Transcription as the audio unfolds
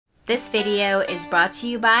This video is brought to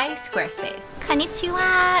you by Squarespace.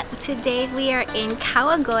 Konnichiwa! Today we are in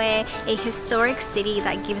Kawagoe, a historic city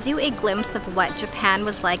that gives you a glimpse of what Japan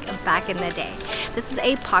was like back in the day. This is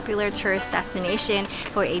a popular tourist destination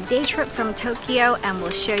for a day trip from Tokyo, and we'll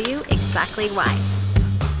show you exactly why.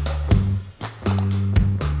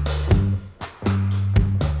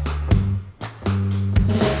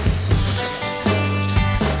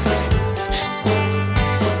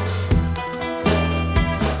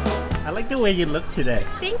 The way you look today.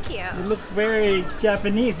 Thank you. You look very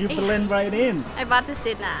Japanese. You blend right in. I bought this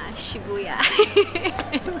in Shibuya.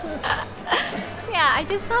 Yeah, I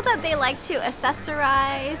just saw that they like to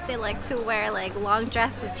accessorize. They like to wear like long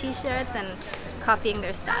dresses, t-shirts, and copying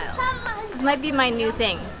their style. This might be my new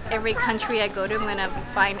thing. Every country I go to, I'm gonna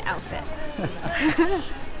buy an outfit.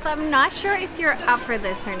 So I'm not sure if you're up for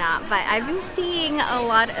this or not, but I've been seeing a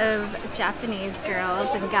lot of Japanese girls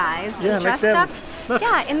and guys dressed up. Look.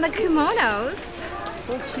 Yeah, in the kimonos.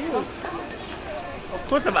 So cute. Of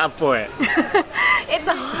course I'm up for it. It's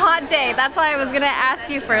a hot day. That's why I was gonna ask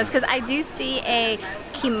you first, because I do see a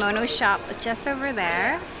kimono shop just over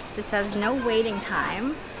there. This says no waiting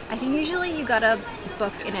time. I think usually you gotta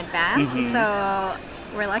book in advance, so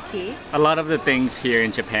we're lucky. A lot of the things here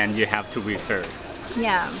in Japan you have to reserve.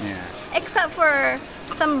 Yeah. Except for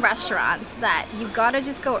some restaurants that you gotta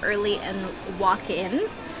just go early and walk in.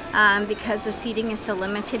 Because the seating is so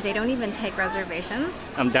limited, they don't even take reservations.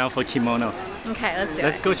 I'm down for kimono. Okay, let's do it.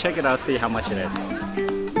 Let's go check it out, see how much it is.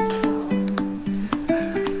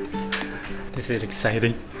 This is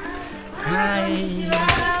exciting. Hi!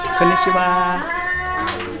 Konnichiwa!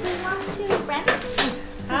 Do we want to rent?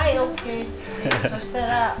 Hi, okay. そした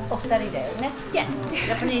らお二人だよね。Yes.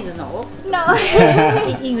 Japanese no? No.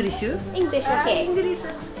 English? English, okay. English.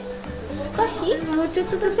 少し？もうちょっ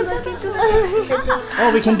とだけだけちょっと。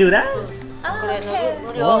Oh, we can do that? これの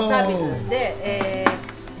無料サービスで、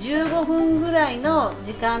15分ぐらいの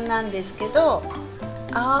時間なんですけど。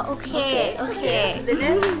Oh, okay, okay. でね、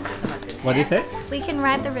ちょっと待ってね。What do you say? We can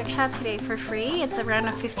ride the rickshaw today for free. It's around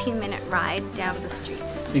a 15-minute ride down the street.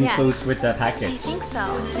 Includes with the I package. think so.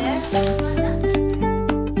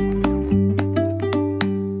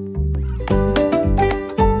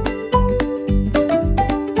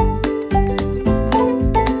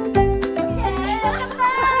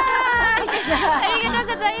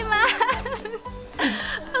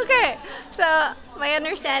 Okay, so my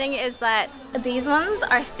understanding is that these ones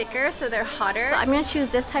are thicker, so they're hotter. So I'm gonna choose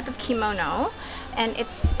this type of kimono, and it's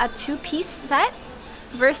a two-piece set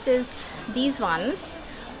versus these ones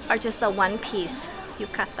are just a one-piece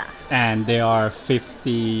yukata. And they are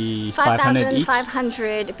 5,500 each?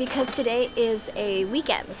 5,500 because today is a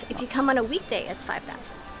weekend. If you come on a weekday, it's 5,000.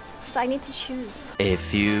 So I need to choose. A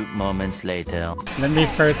few moments later. Let me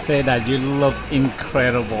first say that you look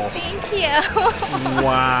incredible. Thank you.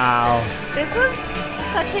 Wow. This was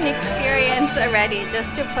such an experience already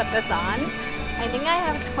just to put this on. I think I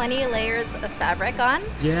have 20 layers of fabric on.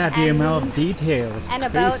 Yeah, the amount of details. And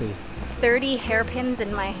crazy. About 30 hairpins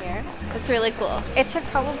in my hair. It's really cool. It took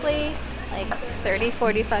probably like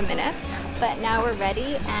 30-45 minutes, but now we're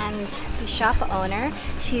ready, and the shop owner,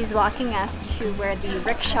 she's walking us to where the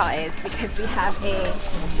rickshaw is because we have a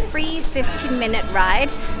free 15-minute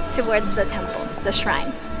ride towards the temple, the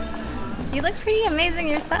shrine. You look pretty amazing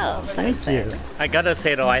yourself. Thank you. I gotta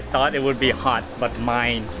say though, I thought it would be hot, but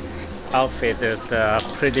my outfit is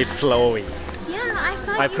pretty flowy. Yeah, I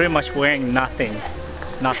thought I'm pretty much wearing nothing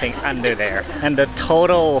under there. And the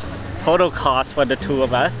total cost for the two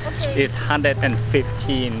of us is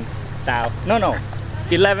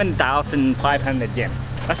 11,500 yen.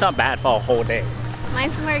 That's not bad for a whole day.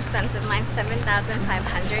 Mine's more expensive. Mine's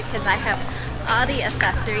 7,500 because I have all the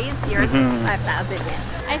accessories. Yours is 5,000 yen.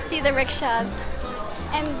 I see the rickshaws,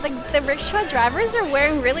 and the rickshaw drivers are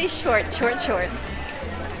wearing really short shorts.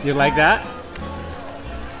 You like that?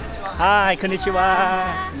 Hi, konnichiwa.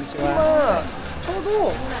 Konnichiwa. ちょう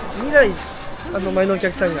ど2台前のお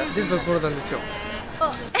客さんが出たところなんですよ。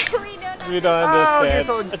Oh, we don't We don't Okay,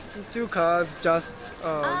 so understand. 2 cars just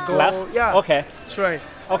go. Left? Yeah. Okay. Shrine.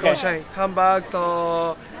 Okay. Go shrine. Come back.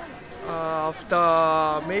 So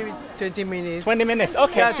after maybe 20 minutes. 20 minutes.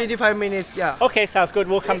 Okay. Yeah, 25 minutes. Yeah. Okay, sounds good.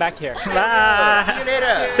 We'll come back here. Bye. See you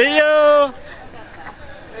later. See you.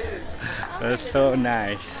 That's so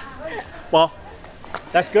nice. Well,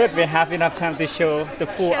 that's good. We have enough time to show the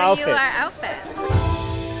full outfit. Show you our outfits.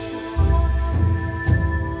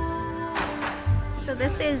 So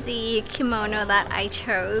this is the kimono that I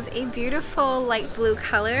chose, a beautiful light blue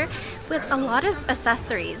color with a lot of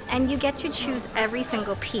accessories, and you get to choose every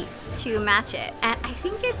single piece to match it, and I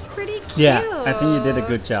think it's pretty cute. Yeah, I think you did a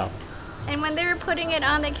good job. And when they were putting it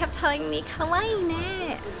on, they kept telling me, kawaii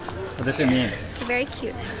ne. What does it mean? Very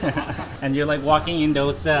cute. And you're like walking in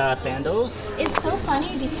those sandals? It's so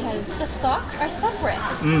funny because the socks are separate.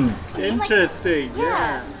 Interesting.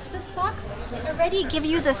 Yeah. The socks already give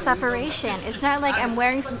you the separation. It's not like I'm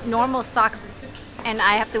wearing normal socks and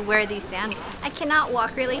I have to wear these sandals. I cannot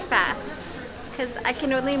walk really fast because I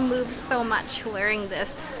can only move so much wearing this.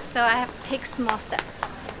 So I have to take small steps.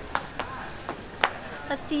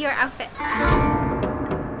 Let's see your outfit.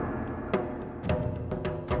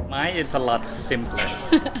 Mine is a lot simpler.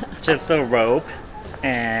 Just a robe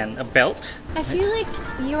and a belt. I feel like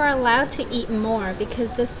you are allowed to eat more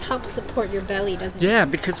because this helps support your belly, doesn't it? Yeah,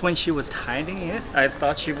 because when she was tying it, I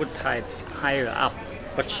thought she would tie higher up,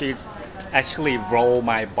 but she's actually roll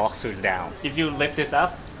my boxers down. If you lift this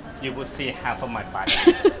up, you will see half of my body.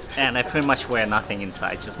 And I pretty much wear nothing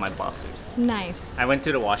inside, just my boxers. Nice. I went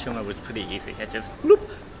to the washroom, it was pretty easy. I just loop,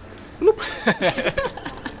 loop.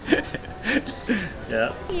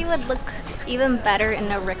 Yeah. You would look even better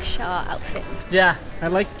in a rickshaw outfit. Yeah, I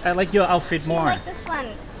like your outfit more. I like this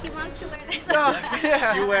one. He wants to wear this.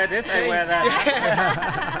 Yeah. You wear this, I wear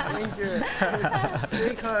that. Thank you.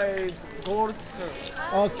 Take a gold skirt.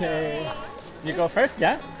 Okay. You go first,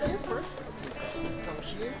 yeah? Yes, first. Please come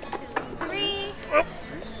here. 3.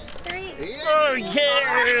 3. Oh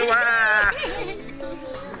yeah!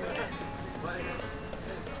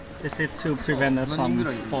 This is to prevent us from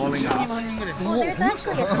falling off. Well, there's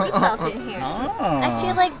actually a seatbelt in here. Oh. I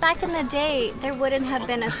feel like back in the day, there wouldn't have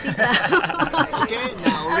been a seatbelt. Okay,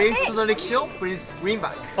 now lift to the rickshaw. Please lean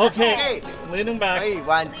back. Okay. Leaning back. Okay,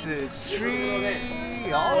 1, 2,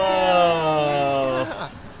 3. Whoa.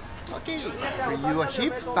 Okay, your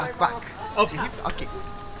hip back. Okay. Hip, okay.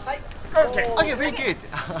 Okay. Okay, very good.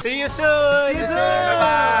 See you soon. See you soon.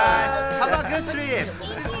 Bye-bye. Have a good trip.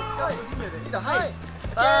 Hi.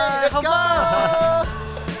 Bye. Let's go.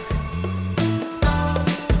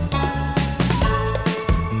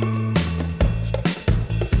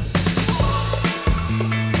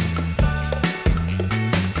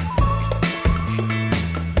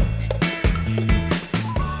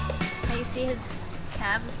 Can you see his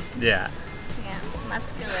calves? Yeah. Yeah,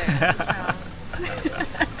 muscular, strong. I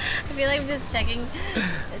feel like I'm just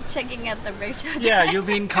checking out the rickshaw. Yeah, you've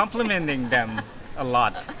been complimenting them a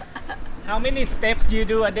lot. How many steps do you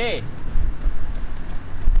do a day?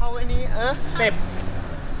 How many Steps.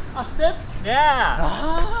 steps?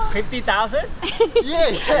 Yeah. 50,000?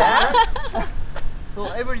 Yeah. So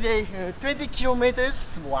every day 20 kilometers.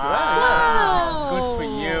 Wow. Good for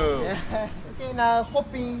you. Yeah. Okay, now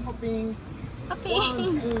hopping. Hopping. 1,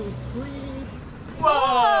 2, 3.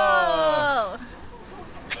 Whoa.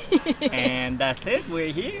 And that's it.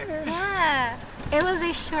 We're here. Yeah. It was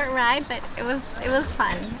a short ride, but it was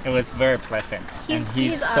fun. It was very pleasant. And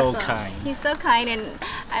he's so awesome. kind. He's so kind, and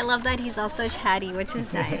I love that he's also chatty, which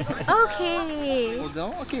is nice. Okay. Hold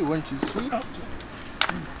on. Okay, 1, 2, 3. Okay.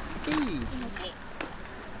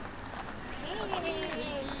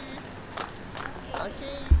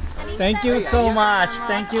 Okay. Thank you so much.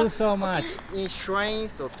 Thank you so much. In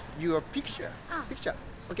shrines of your picture. Oh. Picture.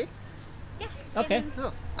 Okay. Yeah. Okay.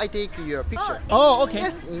 So I take your picture. Oh, okay.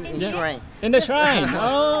 Yes, in Yeah. shrine. In the shrine.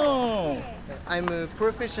 Oh. I'm a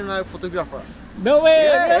professional photographer. No way.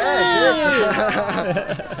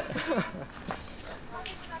 Yes.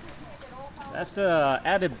 That's a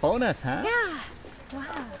added bonus, huh? Yeah.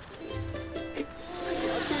 Wow.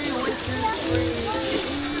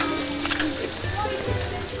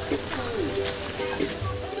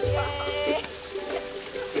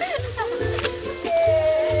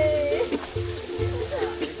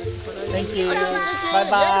 Thank you. Bye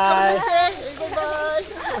bye. Goodbye.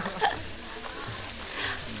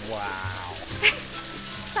 Wow.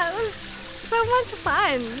 That was so much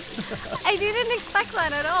fun. I didn't expect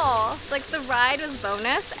that at all. Like the ride was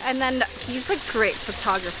bonus, and then he's a great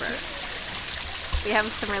photographer. We have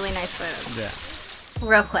some really nice photos. Yeah.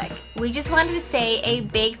 Real quick, we just wanted to say a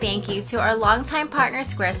big thank you to our longtime partner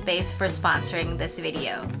Squarespace for sponsoring this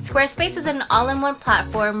video. Squarespace is an all-in-one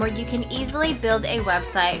platform where you can easily build a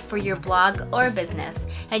website for your blog or business,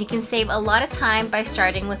 and you can save a lot of time by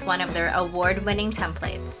starting with one of their award-winning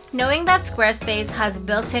templates. Knowing that Squarespace has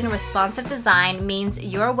built-in responsive design means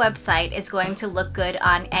your website is going to look good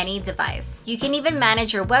on any device. You can even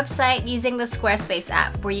manage your website using the Squarespace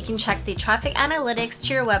app, where you can check the traffic analytics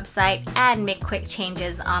to your website and make quick changes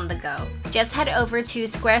on the go. Just head over to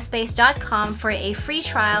squarespace.com for a free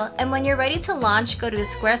trial, and when you're ready to launch, go to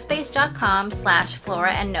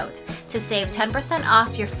squarespace.com/FloraandNote to save 10%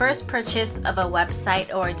 off your first purchase of a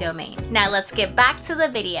website or domain. Now let's get back to the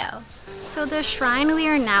video. So the shrine we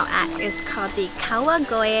are now at is called the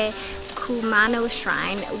Kawagoe Kimono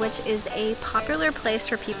Shrine, which is a popular place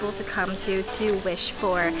for people to come to wish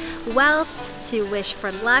for wealth, to wish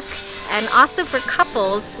for luck, and also for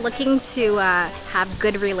couples looking to have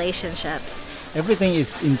good relationships. Everything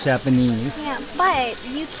is in Japanese. Yeah, but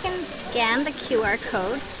you can scan the QR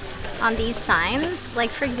code on these signs. Like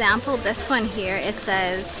for example, this one here, it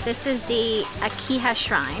says this is the Akiha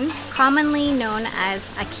Shrine, commonly known as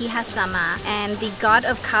Akiha-sama, and the god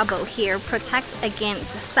of Kabo here protects against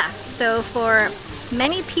theft. So for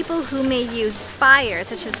many people who may use fire,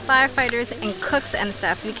 such as firefighters and cooks and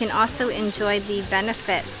stuff, you can also enjoy the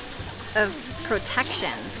benefits of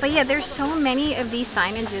protection. But yeah, there's so many of these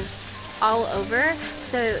signages all over,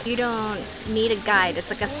 so you don't need a guide. It's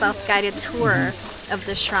like a self-guided tour of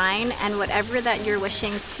the shrine, and whatever that you're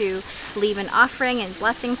wishing to leave an offering and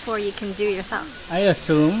blessing for, you can do yourself. I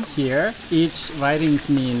assume here each writings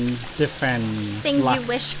mean different Things luck. you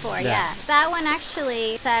wish for, yeah. That one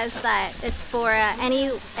actually says that it's for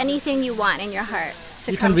anything you want in your heart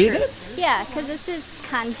to You come can read true. it? Yeah, because this is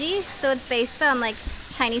kanji, so it's based on like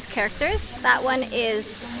Chinese characters. That one is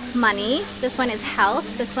money, this one is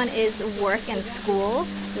health, this one is work and school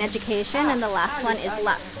and education, and the last one is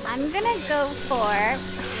love. I'm gonna go for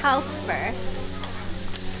health first.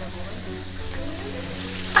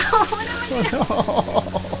 Oh, what am I doing?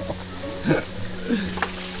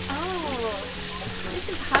 Oh, this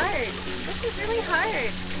is hard. This is really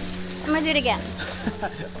hard. I'm gonna do it again.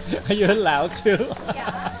 Are you allowed to?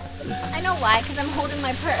 Yeah. I know why, because I'm holding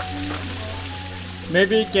my purse.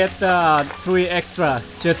 Maybe get 3 extra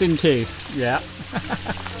just in case. Yeah.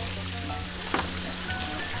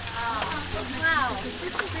 Wow, this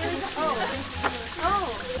is really oh.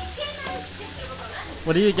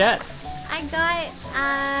 What do you get? I got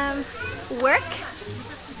work,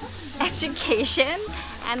 education,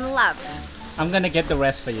 and love. I'm gonna get the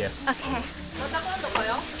rest for you. Okay.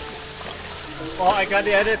 Oh, I got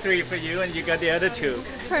the other 3 for you, and you got the other 2.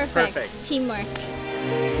 Perfect. Teamwork.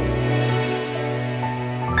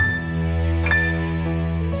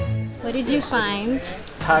 What did you find?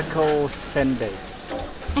 Taco senbei,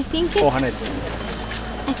 I think 400.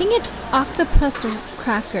 it's octopus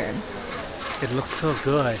cracker. It looks so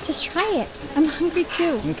good. Just try it. I'm hungry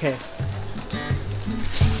too. Okay.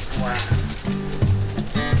 Wow.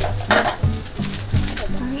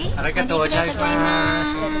 Alright. Arigatou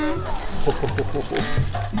gozaimasu.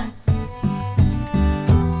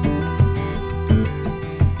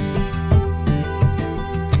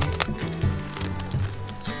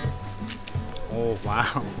 Oh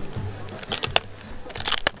wow.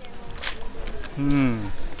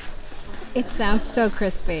 It sounds so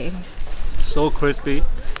crispy. So crispy,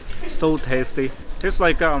 so tasty. It's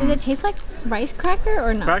like Does it taste like rice cracker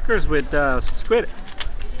or no? crackers with squid.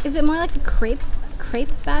 Is it more like a crepe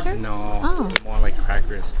batter? No, Oh. more like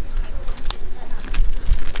crackers.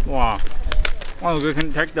 Wow. Oh, you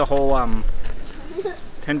can take the whole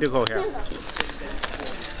tentacle here.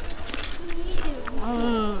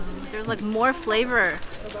 There's like more flavor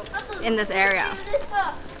in this area.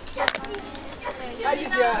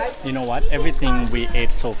 You know what? Everything we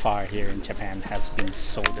ate so far here in Japan has been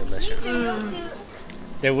so delicious.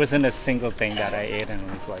 There wasn't a single thing that I ate and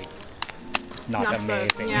was like not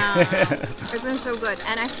amazing. Yeah, it's been so good,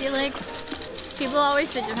 and I feel like people always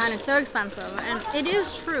say Japan is so expensive, and it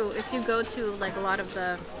is true if you go to like a lot of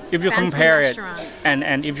the If you fancy compare it, restaurants.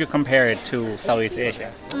 and if you compare it to Southeast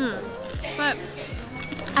Asia, But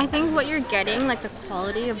I think what you're getting, like the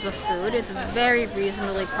quality of the food, it's very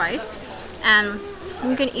reasonably priced, and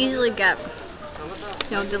you can easily get,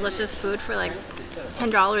 you know, delicious food for like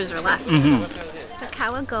 $10 or less. So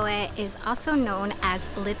Kawagoe is also known as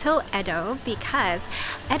Little Edo because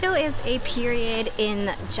Edo is a period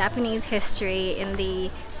in Japanese history in the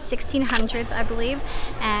 1600s, I believe,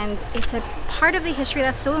 and it's a part of the history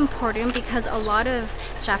that's so important because a lot of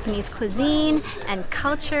Japanese cuisine and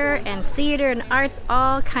culture and theater and arts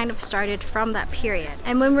all kind of started from that period.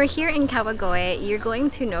 And when we're here in Kawagoe, you're going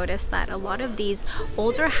to notice that a lot of these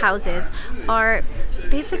older houses are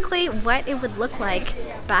basically what it would look like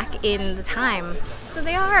back in the time. So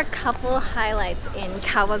there are a couple highlights in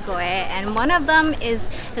Kawagoe, and one of them is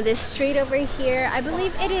this street over here. I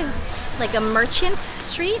believe it is like a merchant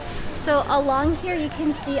street. So along here you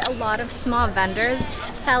can see a lot of small vendors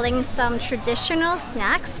selling some traditional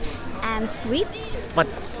snacks and sweets. but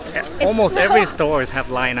almost so- every stores have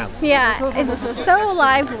lineup. Yeah, it's so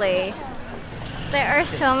lively. There are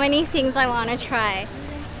so many things I want to try.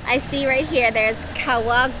 I see right here there's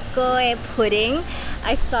Kawagoe pudding.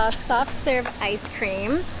 I saw soft serve ice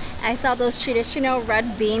cream. I saw those traditional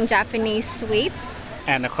red bean Japanese sweets.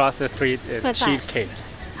 And across the street is What's that? cheesecake.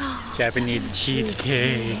 Japanese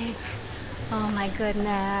cheesecake. Oh my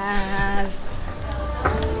goodness.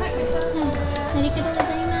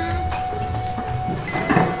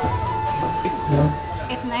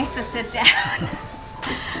 It's nice to sit down.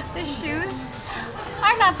 The shoes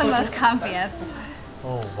are not the most comfiest.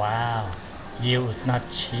 Oh wow. Eel is not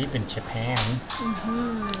cheap in Japan.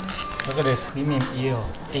 Look at this premium eel,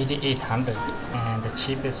 8,800, and the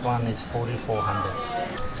cheapest one is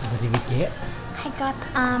 4,400. So what did we get? I got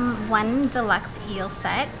one deluxe eel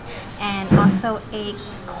set and also a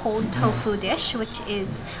cold tofu dish, which is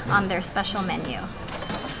on their special menu.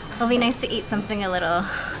 It'll be nice to eat something a little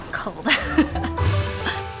cold.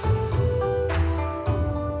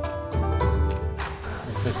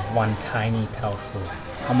 This is one tiny tofu.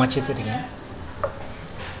 How much is it again?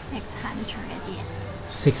 600 yen.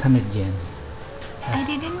 600 yen. I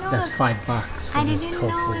didn't know That's it- $5 for I this didn't tofu.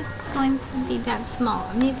 know it's going to be that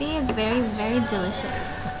small. Maybe it's very, very delicious.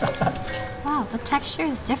 Wow, the texture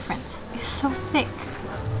is different. It's so thick.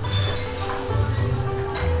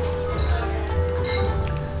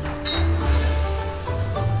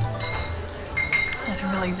 It's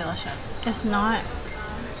really delicious. It's not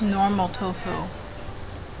normal tofu.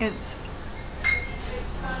 It's...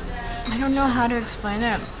 I don't know how to explain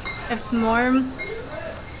it. It's more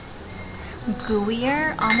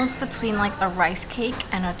gooier, almost between like a rice cake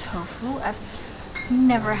and a tofu. I've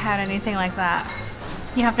never had anything like that.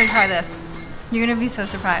 You have to try this. You're gonna be so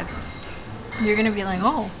surprised. You're gonna be like,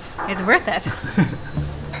 oh, it's worth it.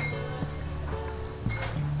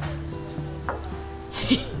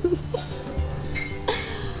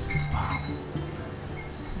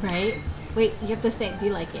 Right? Wait, you have to say, do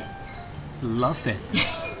you like it? Loved it.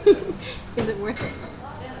 Is it worth it?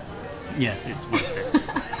 Yes, it's worth it.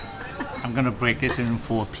 I'm gonna break this in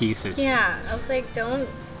 4 pieces. Yeah, I was like, don't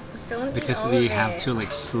Because eat all we of have it. to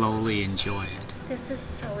like slowly enjoy it. This is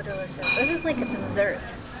so delicious. This is like a dessert.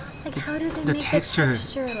 Like, how do they The make texture the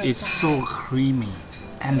texture like is that? so creamy.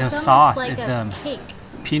 And the It's almost sauce like is a the cake.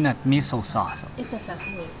 peanut miso sauce. It's a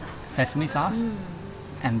sesame sauce. Sesame sauce.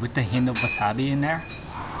 And with the hint of wasabi in there.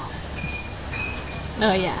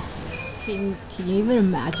 Oh yeah. Can you even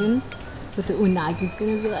imagine what the unagi is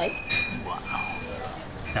gonna be like? Wow.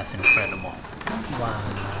 That's incredible. Wow.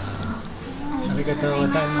 Arigatou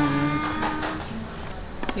gozaimasu.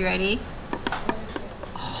 You ready?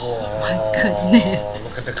 Oh my goodness.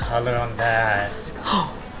 Look at the color on that.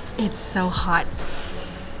 It's so hot.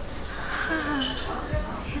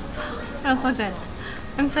 It smells so good.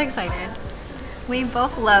 I'm so excited. We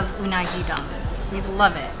both love unagi don. We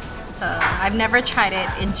love it. So I've never tried it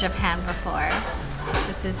in Japan before.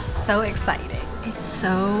 This is so exciting. It's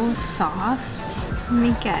so soft. Let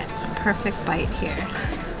me get a perfect bite here.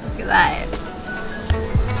 Look at that.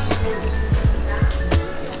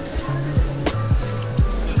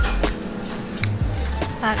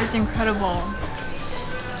 That is incredible.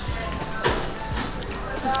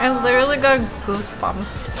 I literally got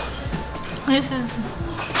goosebumps. This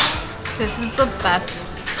is the best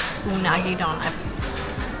unagi don I've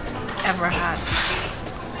ever had.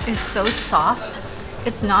 It's so soft.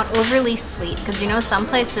 It's not overly sweet because you know some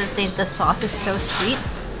places the sauce is so sweet.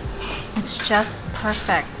 It's just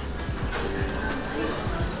perfect.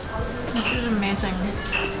 This is amazing.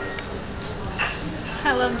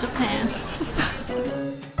 I love Japan.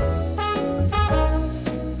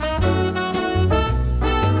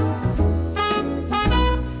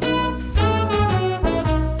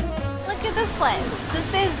 Look at this place. This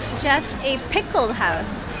is just a pickled house.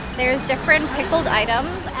 There's different pickled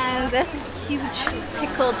items and this huge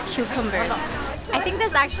pickled cucumber. I think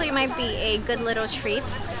this actually might be a good little treat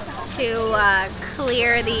to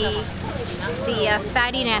clear the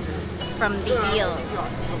fattiness from the eel.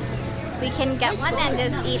 We can get one and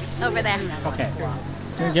just eat over there. Okay.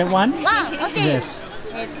 Can we get one? Wow, okay. Yes.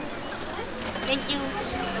 Thank you.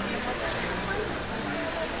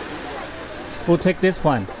 We'll take this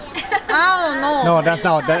one. Oh no. No, that's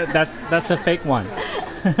not. That's the fake one.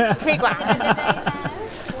 Fake one.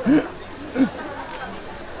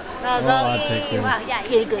 Oh, I'll take this. Wow, yeah,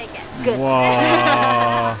 you can take it. Good.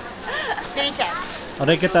 Wow. Delicious.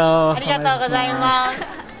 Arigatou. ありがとうございます。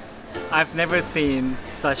 I've never seen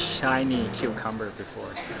such shiny cucumber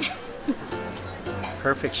before.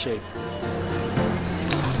 Perfect shape.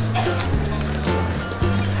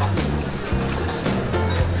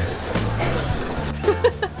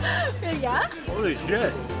 Yeah? Holy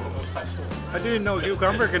shit. I didn't know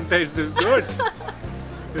cucumber can taste this good.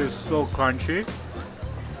 It's so crunchy,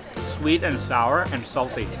 sweet and sour and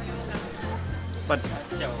salty. But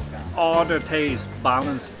all the taste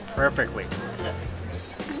balanced perfectly.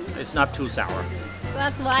 It's not too sour.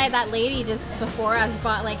 That's why that lady just before us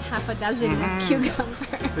bought like half a dozen of cucumber.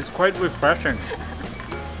 It's quite refreshing.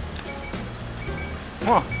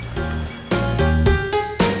 Oh.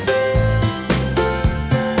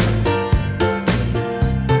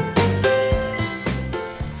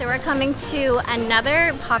 So we're coming to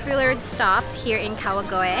another popular stop here in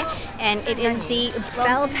Kawagoe, and it is the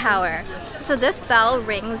bell tower. So this bell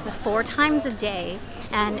rings 4 times a day,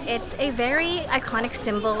 and it's a very iconic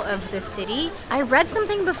symbol of the city. I read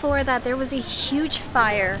something before that there was a huge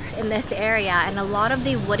fire in this area and a lot of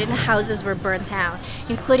the wooden houses were burnt down,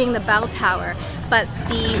 including the bell tower. But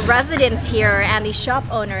the residents here and the shop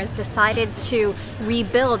owners decided to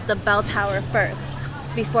rebuild the bell tower first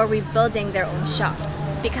before rebuilding their own shops,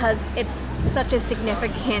 because it's such a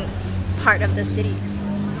significant part of the city.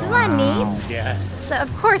 Isn't that neat? Yes. So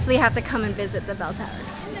of course we have to come and visit the bell tower.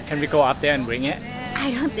 Can we go up there and ring it? I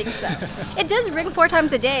don't think so. It does ring 4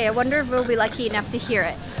 times a day. I wonder if we'll be lucky enough to hear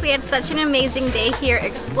it. We had such an amazing day here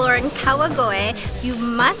exploring Kawagoe. You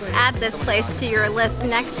must add this place to your list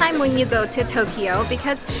next time when you go to Tokyo,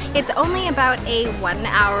 because it's only about a 1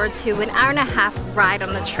 hour to 1.5 hour ride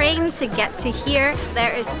on the train to get to here.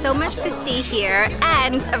 There is so much to see here,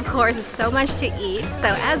 and of course so much to eat. So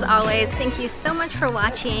as always, thank you so much for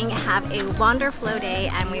watching. Have a wonderful day,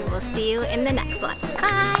 and we will see you in the next one.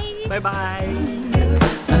 Bye! Bye bye!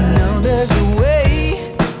 I know there's a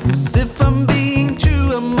way, 'cause if I'm being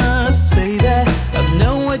true, I must say that